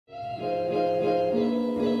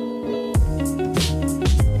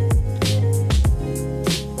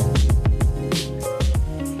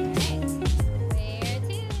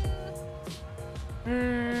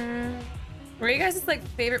like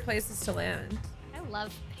favorite places to land. I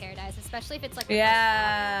love Paradise, especially if it's like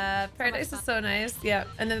yeah, Paradise is so nice. Yeah,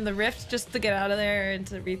 and then the Rift just to get out of there and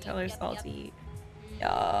to retail or salty.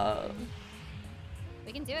 Yo.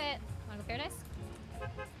 We can do it. Wanna go Paradise?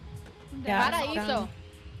 Yeah. Paraíso.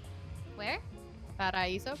 Where?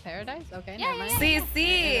 Paraíso, Paradise. Okay. Yeah, never mind.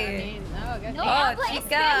 Sí. No, Oh,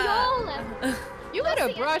 Chica. You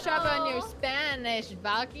better brush up on your Spanish,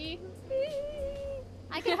 Valky.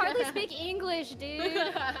 I can hardly speak English, dude.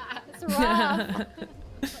 It's rough.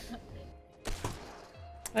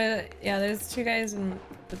 Yeah, there's two guys in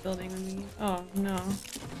the building with me. Oh no.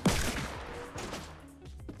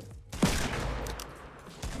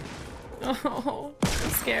 Oh, so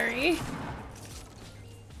scary. You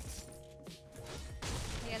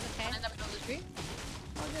guys okay? End up on the tree.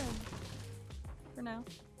 All good. For now.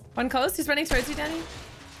 One close. He's running towards you, Danii.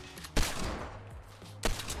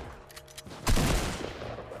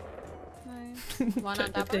 Nice. One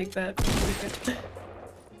on top. Take that.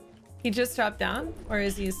 He just dropped down, or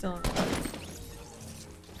is he still on?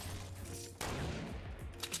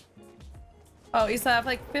 Oh, he's at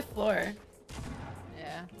like 5th floor.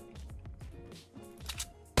 Yeah.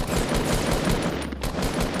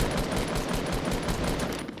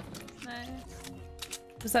 Nice.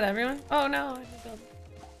 Was that everyone? Oh no.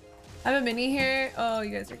 I have a mini here. Oh, you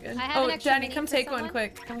guys are good. I have Oh, an extra Danii, mini come for take one someone.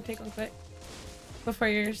 quick. Come take one quick. Before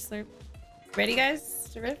your slurp. Ready, guys?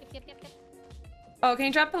 To rip? Yep. Oh, can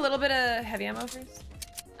you drop a little bit of heavy ammo first?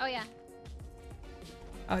 Oh yeah.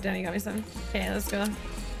 Oh, Danii got me some. Okay, let's go.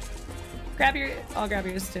 Grab your... I'll grab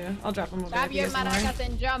yours too. I'll drop them over Grab your maracas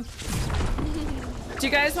and jump. Do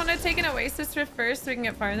you guys want to take an Oasis rift first so we can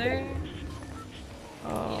get farther?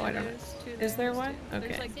 Oh, Yeah, I don't... there's two Is there one? There's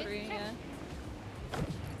Okay. like 3, yeah.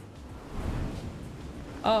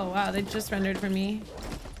 Oh, wow. They just rendered for me.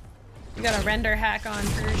 You got a render hack on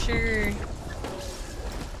for sure.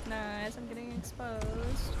 Nice, I'm getting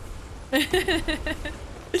exposed.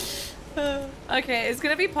 Okay, it's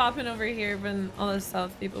gonna be popping over here when all the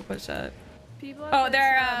south people push up. People Oh, at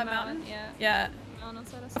they're this, mountain? Yeah. Yeah. Mountain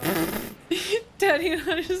outside of South. Danii and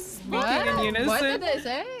I just speaking in unison. What did they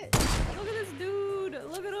say? Look at this dude!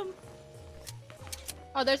 Look at him!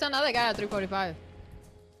 Oh, there's another guy at 345.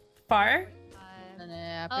 Far?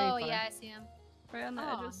 Yeah, Oh pretty far. yeah, I see him. Right on the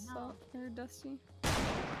Oh, edge of Salt. They're dusty.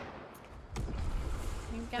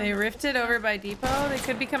 They rifted over by depot. They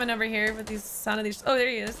could be coming over here with these sound of these. Oh, there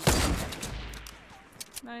he is.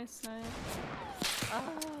 Nice, nice. Oh,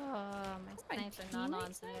 my snipes are not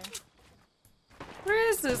on today. Where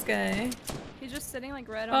is this guy? He's just sitting like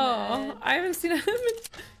right on Oh, the edge. I haven't seen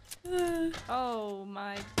him. Oh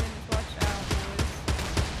my goodness, watch out, boys.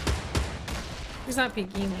 He's not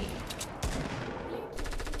peeking me.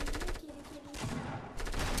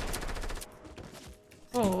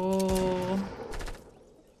 Oh.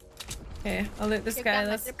 Okay, I'll loot this guy.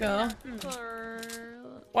 Let's go.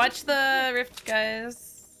 Watch the rift,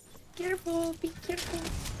 guys. Careful, be careful.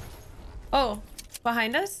 Oh,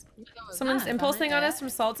 behind us? Someone's impulsing on us from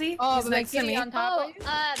Salty. Oh, He's but next to Kitty me. on top Oh, of you?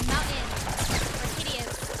 mountain. Where Kitty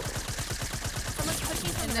is. Someone's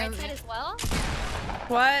pushing from the right side as well.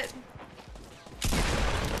 What?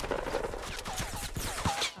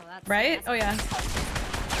 Oh, that's Right? Oh yeah.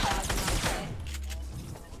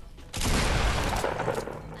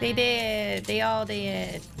 They did. They all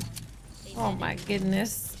did. Oh my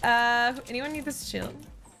goodness. Anyone need this shield?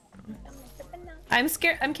 I'm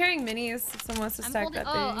scared. I'm carrying minis. If someone wants to stack that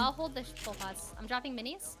thing. I'll hold the full pots. I'm dropping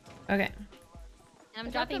minis. Okay. And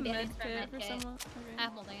I'm dropping the bandits med for kit med for kit. someone. Okay.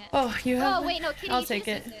 I'm holding it. Oh, you have? Oh wait, no, Kitty. I'll you take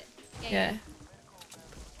just it. used Yeah.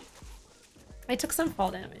 I took some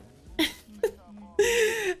fall damage.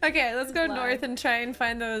 Okay, let's go north and try and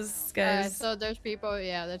find those guys. So there's people,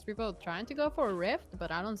 there's people trying to go for a rift,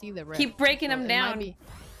 but I don't see the rift. Keep breaking So them it down. might be-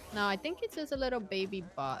 No, I think it's just a little baby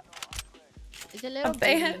bot. It's a little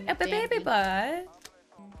A baby bot.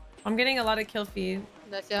 I'm getting a lot of kill feed.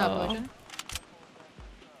 That's the potion.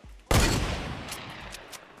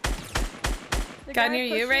 The Guy guy near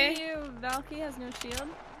you, pushing Ray? you, Valky has no shield.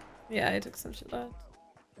 Yeah, I took some shit left.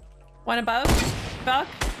 One above. Valk.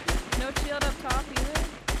 No shield up top either.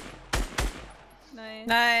 Nice.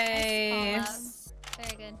 Nice.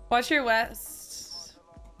 Very good. Watch your west.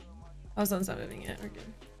 Oh, someone's not moving yet. We're good.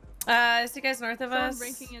 I see you guys north of Someone's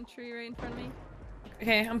us. breaking a tree right in front of me.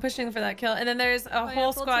 Okay, I'm pushing for that kill. And then there's a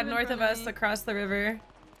whole full squad team in north of front of us me. across the river.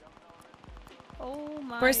 Oh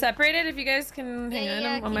my. We're separated. If you guys can hang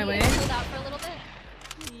on, I'm on my way. Hold out for a little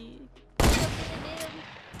bit.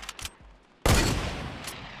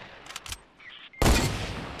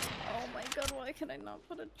 Oh my god, why can I not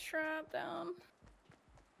put a trap down?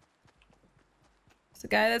 The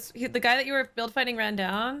guy the guy that you were build fighting ran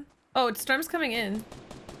down. Oh, Storm's coming in.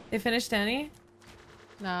 They finished Danii?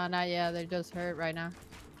 No, not yet. They're just hurt right now.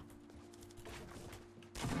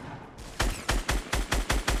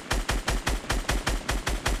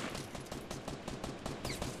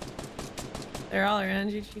 They're all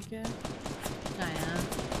around you, Chica. I am.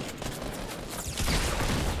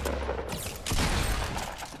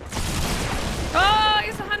 Oh,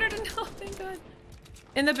 he's 100 and oh, thank God.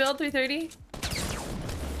 In the build, 330.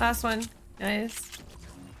 Last one. Nice.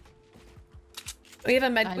 We have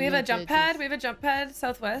a jump pad. We have a jump pad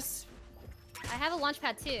southwest. I have a launch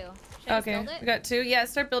pad too. Should I just build it? We got 2. Yeah,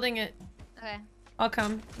 start building it. Okay. I'll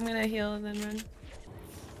come. I'm gonna heal and then run.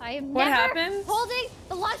 I am What never happened? holding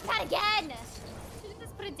the launch pad again. Should have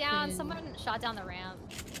just put it down. Someone shot down the ramp,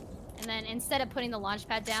 and then instead of putting the launch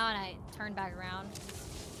pad down, I turned back around.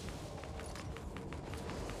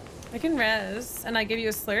 I can res, and I give you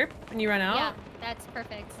a slurp when you run out. Yeah, that's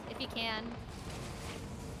perfect. If you can.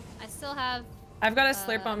 I still have. I've got a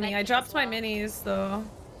slurp on me. I dropped my minis though.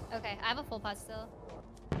 Okay, I have a full pot still.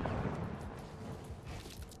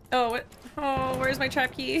 Oh, what? Oh, where's my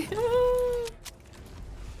trap key?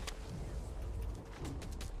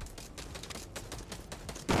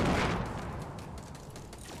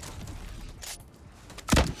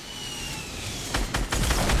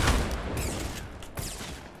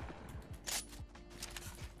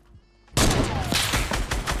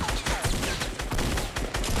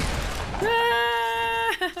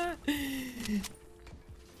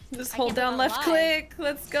 Just hold down left click.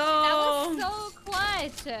 Let's go. That was so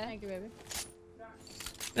clutch. Thank you, baby.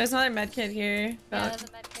 There's another med kit here. Yeah, there's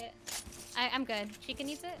a med kit. I'm good. Chica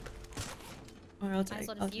needs it. Or I'll take. Might as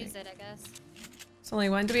well just use it, I guess. It's only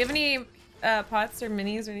one. Do we have any pots or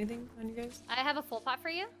minis or anything on you guys? I have a full pot for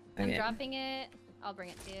you. Okay. I'm dropping it. I'll bring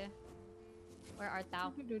it to you. Where art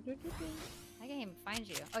thou? I can't even find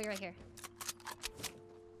you. Oh, you're right here.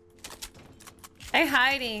 I'm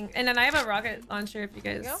hiding. And then I have a rocket launcher if you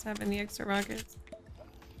guys have any extra rockets.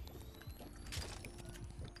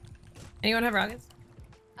 Anyone have rockets?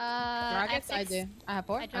 Rockets? I do. I have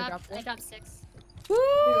 4. I dropped 6. Woo!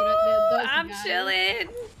 Dude, I'm chilling.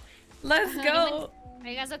 Let's go. Are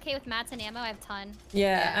you guys okay with mats and ammo? I have a ton.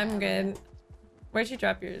 Yeah, I'm good. Where'd you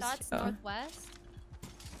drop yours? That's northwest.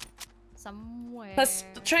 Somewhere. Let's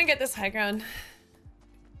try and get this high ground.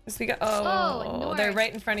 We got, oh, they're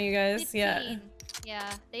right in front of you guys. 15. Yeah.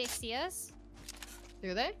 Yeah, they see us.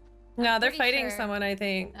 Do they? No, they're fighting someone, I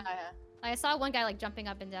think. Oh, yeah. I saw one guy like jumping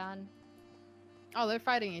up and down. Oh, they're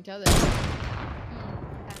fighting each other. Okay.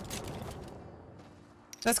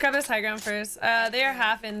 Let's grab this high ground first. They are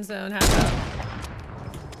half in zone, half out.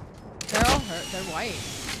 They're all hurt. They're white.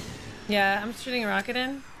 Yeah, I'm shooting a rocket in.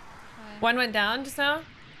 Okay. One went down just now.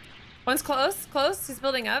 One's close. He's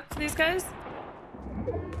building up to these guys.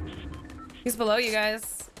 He's below you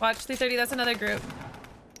guys. Watch 330. That's another group.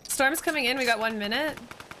 Storm's coming in. We got 1 minute.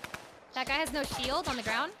 That guy has no shield on the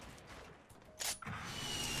ground.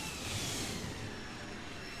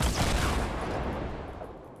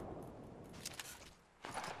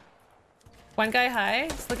 One guy high.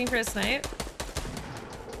 He's looking for a snipe.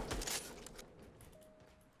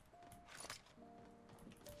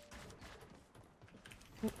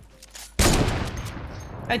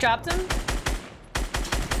 I dropped him.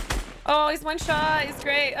 Oh, he's one shot. He's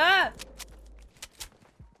great. Ah!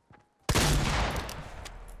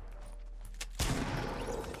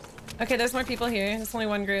 Okay, there's more people here. There's only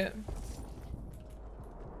one group.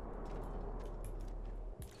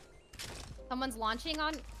 Someone's launching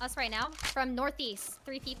on us right now from northeast.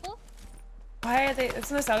 3 people. Why are they?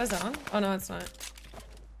 Isn't this out of zone? Oh no, it's not.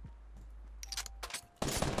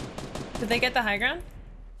 Did they get the high ground?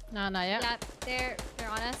 No, not yet. Yeah, they're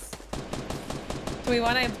on us. Do we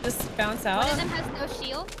want to just bounce out? One of them has no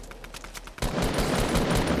shield.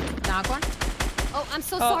 Knock one. Oh, I'm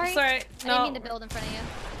so sorry. Sorry. I didn't mean to build in front of you.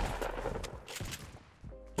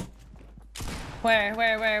 Where?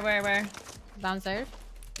 Downstairs.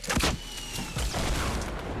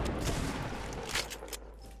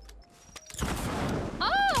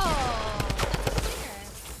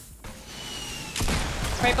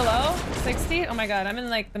 Right below? 60? Oh my god, I'm in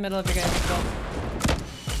like the middle of your guys' build.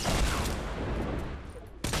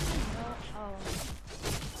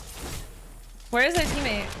 Where is our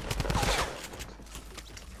teammate?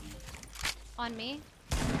 On me.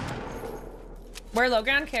 We're low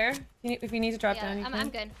ground, care. If you need to drop down, you I'm can.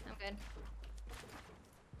 good. I'm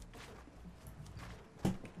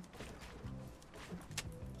good.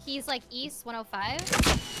 He's like east 105.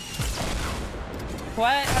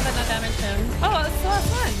 What? How did that not damage him? Oh, it's so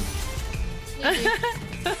fun.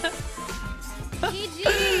 GG.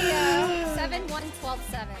 7, 1, 12,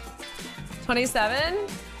 7. 27?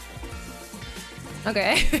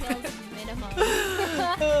 Okay. Kills minimum.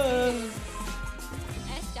 Nice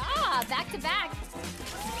job. Back to back.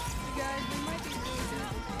 You guys, we might be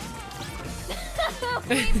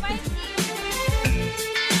We might be